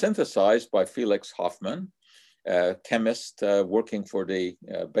synthesized by Felix Hoffmann, a chemist working for the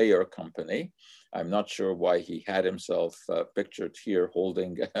Bayer company. I'm not sure why he had himself pictured here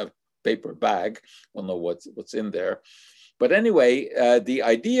holding a paper bag. I don't know what's in there. But anyway, the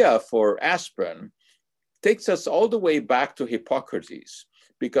idea for aspirin takes us all the way back to Hippocrates,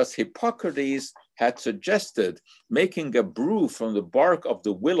 because Hippocrates had suggested making a brew from the bark of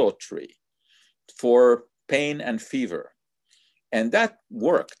the willow tree for pain and fever. And that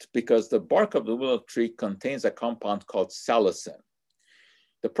worked because the bark of the willow tree contains a compound called salicin.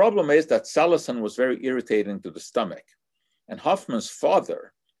 The problem is that salicin was very irritating to the stomach. And Hoffmann's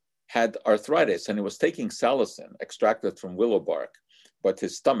father had arthritis, and he was taking salicin extracted from willow bark, but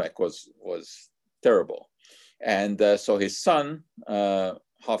his stomach was terrible. And so his son,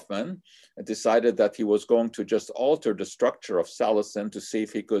 Hoffmann, decided that he was going to just alter the structure of salicin to see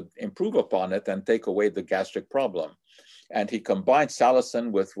if he could improve upon it and take away the gastric problem. And he combined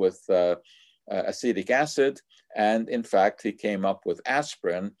salicin with acetic acid. And in fact, he came up with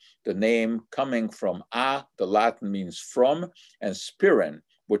aspirin, the name coming from a, the Latin means from, and spirin,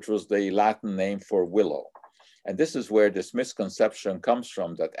 which was the Latin name for willow. And this is where this misconception comes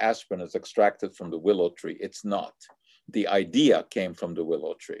from, that aspirin is extracted from the willow tree. It's not. The idea came from the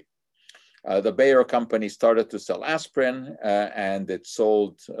willow tree. The Bayer company started to sell aspirin, and it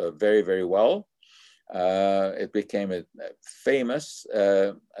sold very, very well. It became famous,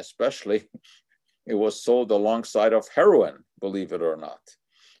 especially it was sold alongside of heroin, believe it or not.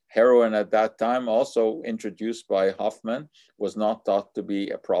 Heroin at that time, also introduced by Hoffmann, was not thought to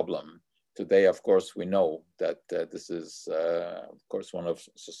be a problem Today, of course, we know that this is, of course, one of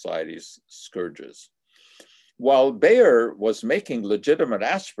society's scourges. While Bayer was making legitimate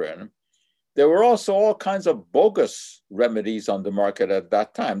aspirin, there were also all kinds of bogus remedies on the market at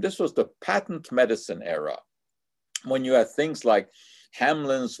that time. This was the patent medicine era, when you had things like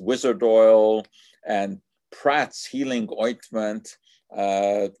Hamlin's wizard oil and Pratt's healing ointment,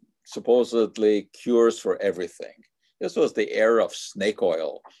 supposedly cures for everything. This was the era of snake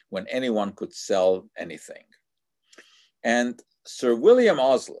oil, when anyone could sell anything. And Sir William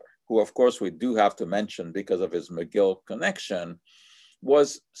Osler, who of course we do have to mention because of his McGill connection,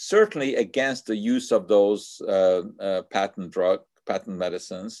 was certainly against the use of those patent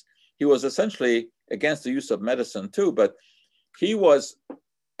medicines. He was essentially against the use of medicine too, but he was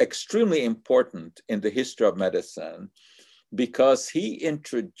extremely important in the history of medicine because he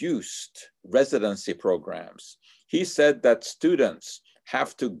introduced residency programs. He said that students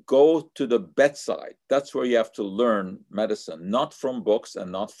have to go to the bedside. That's where you have to learn medicine, not from books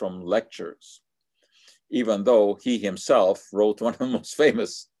and not from lectures, even though he himself wrote one of the most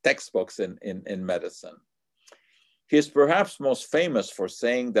famous textbooks in medicine. He is perhaps most famous for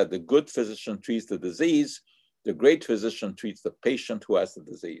saying that the good physician treats the disease, the great physician treats the patient who has the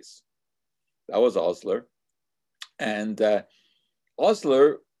disease. That was Osler. And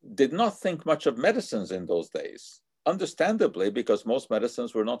Osler did not think much of medicines in those days, understandably, because most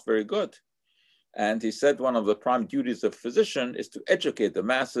medicines were not very good. And he said one of the prime duties of a physician is to educate the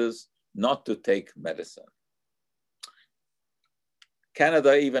masses, not to take medicine.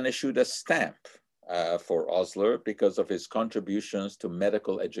 Canada even issued a stamp for Osler because of his contributions to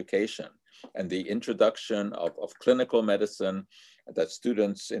medical education and the introduction of clinical medicine, that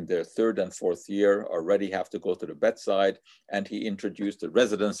students in their third and fourth year already have to go to the bedside. And he introduced a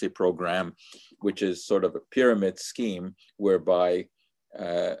residency program, which is sort of a pyramid scheme whereby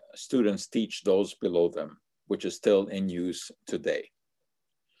students teach those below them, which is still in use today.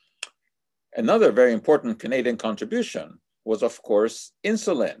 Another very important Canadian contribution was, of course,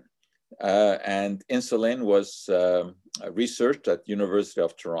 insulin. And insulin was researched at University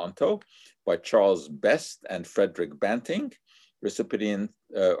of Toronto by Charles Best and Frederick Banting, recipient,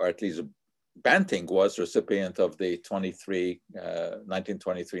 or at least Banting was recipient of the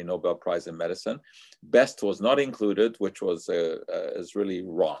 1923 Nobel Prize in Medicine. Best was not included, which was is really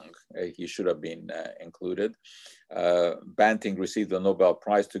wrong. He should have been included. Banting received the Nobel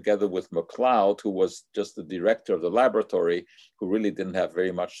Prize together with MacLeod, who was just the director of the laboratory, who really didn't have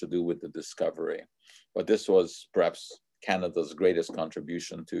very much to do with the discovery. But this was perhaps Canada's greatest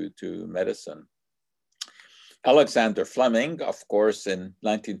contribution to medicine. Alexander Fleming, of course, in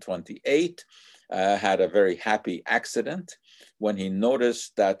 1928, had a very happy accident when he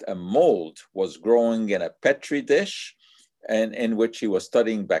noticed that a mold was growing in a Petri dish in which he was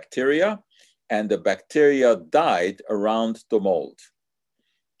studying bacteria, and the bacteria died around the mold.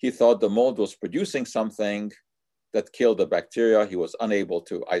 He thought the mold was producing something that killed the bacteria. He was unable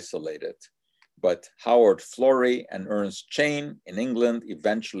to isolate it. But Howard Florey and Ernst Chain in England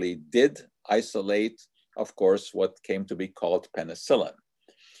eventually did isolate, of course, what came to be called penicillin.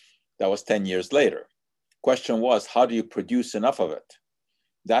 That was 10 years later. Question was, how do you produce enough of it?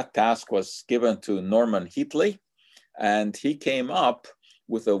 That task was given to Norman Heatley, and he came up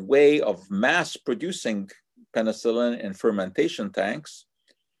with a way of mass producing penicillin in fermentation tanks.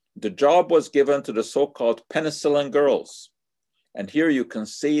 The job was given to the so-called penicillin girls. And here you can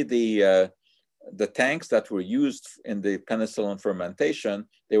see the tanks that were used in the penicillin fermentation.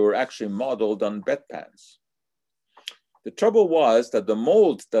 They were actually modeled on bedpans. The trouble was that the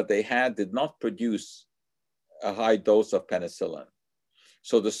mold that they had did not produce a high dose of penicillin.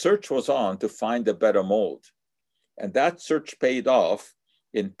 So the search was on to find a better mold. And that search paid off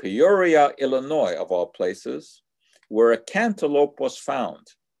in Peoria, Illinois, of all places, where a cantaloupe was found.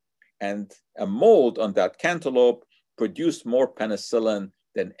 And a mold on that cantaloupe produced more penicillin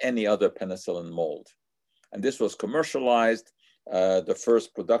than any other penicillin mold. And this was commercialized. The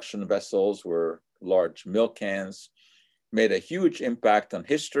first production vessels were large milk cans, made a huge impact on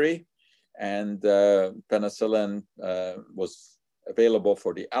history. And penicillin was available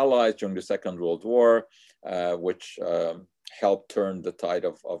for the Allies during the Second World War, which helped turn the tide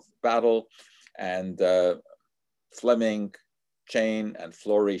of battle. And Fleming, Chain, and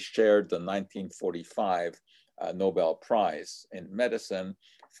Florey shared the 1945 Nobel Prize in Medicine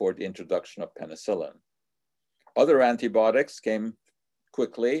for the introduction of penicillin. Other antibiotics came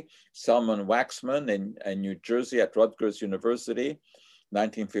quickly. Selman Waxman in New Jersey at Rutgers University,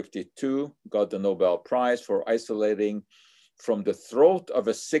 1952, got the Nobel Prize for isolating from the throat of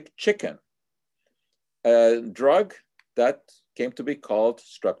a sick chicken a drug that came to be called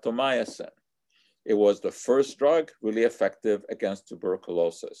streptomycin. It was the first drug really effective against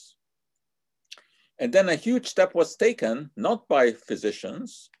tuberculosis. And then a huge step was taken, not by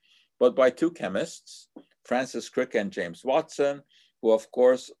physicians, but by two chemists, Francis Crick and James Watson, who of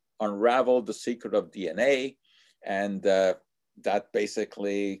course unraveled the secret of DNA, and that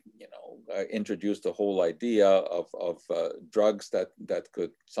basically, introduced the whole idea of drugs that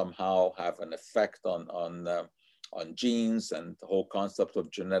could somehow have an effect on genes, and the whole concept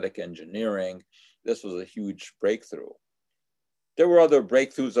of genetic engineering. This was a huge breakthrough. There were other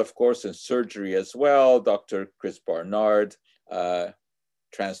breakthroughs, of course, in surgery as well. Dr. Chris Barnard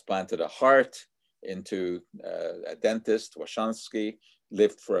transplanted a heart into a dentist, Washansky,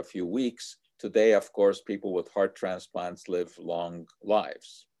 lived for a few weeks. Today, of course, people with heart transplants live long lives.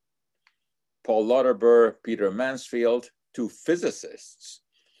 Paul Lauterbur, Peter Mansfield, two physicists,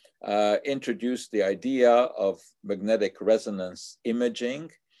 introduced the idea of magnetic resonance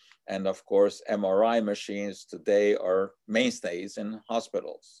imaging. And of course, MRI machines today are mainstays in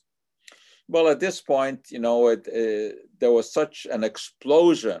hospitals. Well, at this point, there was such an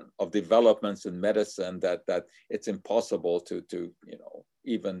explosion of developments in medicine that it's impossible to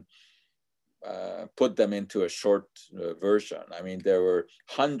even put them into a short version. I mean, there were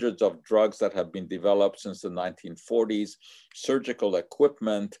hundreds of drugs that have been developed since the 1940s. Surgical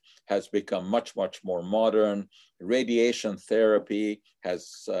equipment has become much, much more modern. Radiation therapy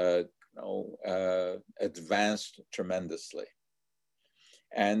has advanced tremendously.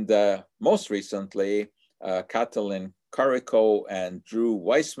 And most recently, Katalin Kariko and Drew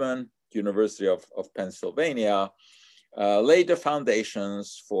Weissman, University of Pennsylvania, laid the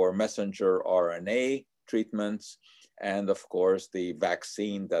foundations for messenger RNA treatments, and of course the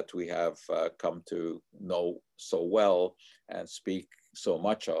vaccine that we have come to know so well and speak so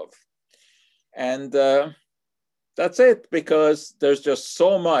much of. And that's it, because there's just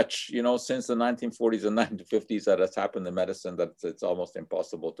so much, since the 1940s and 1950s that has happened in medicine that it's almost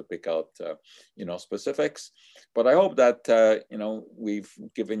impossible to pick out, specifics. But I hope that, we've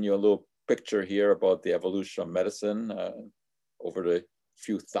given you a little picture here about the evolution of medicine over the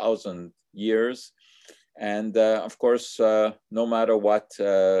few thousand years. And of course, no matter what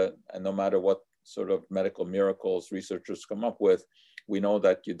sort of medical miracles researchers come up with, we know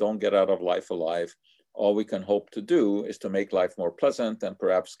that you don't get out of life alive. All we can hope to do is to make life more pleasant and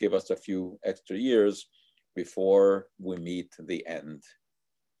perhaps give us a few extra years before we meet the end,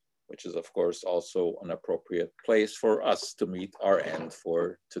 which is, of course, also an appropriate place for us to meet our end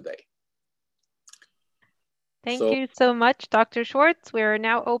for today. Thank you so much, Dr. Schwartz. We are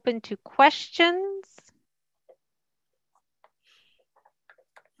now open to questions.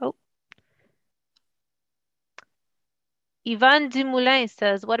 Yvonne Dumoulin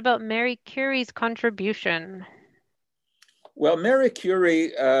says, what about Marie Curie's contribution? Well, Marie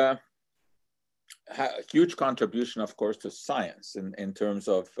Curie had a huge contribution, of course, to science in terms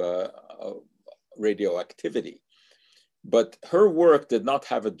of radioactivity. But her work did not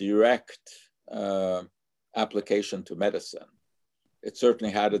have a direct application to medicine. It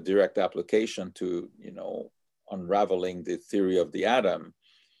certainly had a direct application to, unraveling the theory of the atom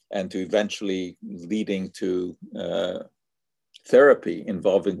and to eventually leading to therapy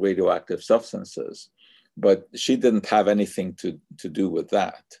involving radioactive substances. But she didn't have anything to do with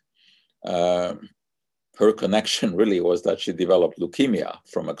that. Her connection really was that she developed leukemia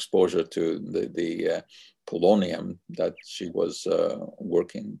from exposure to the polonium that she was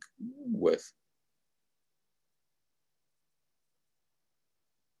working with.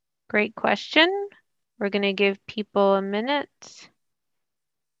 Great question. We're going to give people a minute.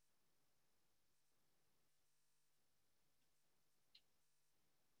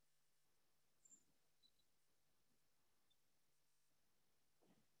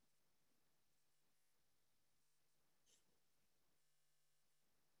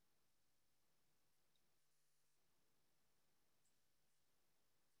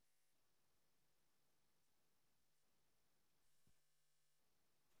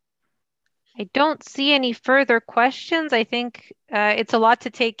 I don't see any further questions. I think it's a lot to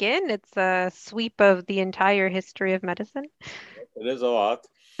take in. It's a sweep of the entire history of medicine. It is a lot.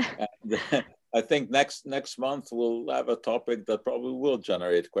 And I think next month we'll have a topic that probably will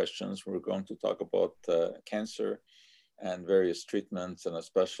generate questions. We're going to talk about cancer and various treatments, and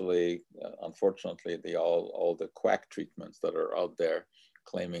especially, unfortunately, all the quack treatments that are out there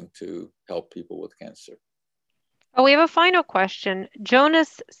claiming to help people with cancer. Oh, we have a final question.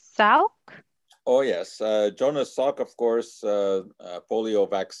 Jonas Salk? Oh, yes. Jonas Salk, of course, polio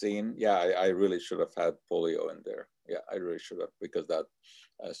vaccine. Yeah, I really should have had polio in there. Yeah, I really should have, because that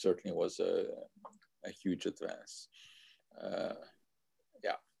certainly was a huge advance. Uh,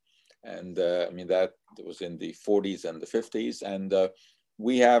 yeah, and I mean that was in the 40s and the 50s, and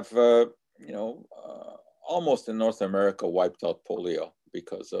we have almost in North America wiped out polio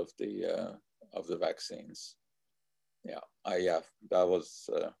because of the vaccines. Yeah, yeah, that was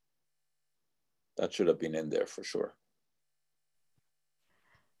that should have been in there for sure.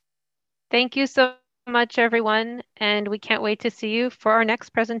 Thank you so much, everyone, and we can't wait to see you for our next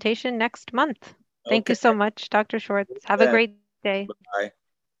presentation next month. Thank Okay, you so much, Dr. Schwartz. Have a then great day. bye.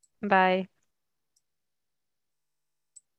 Bye.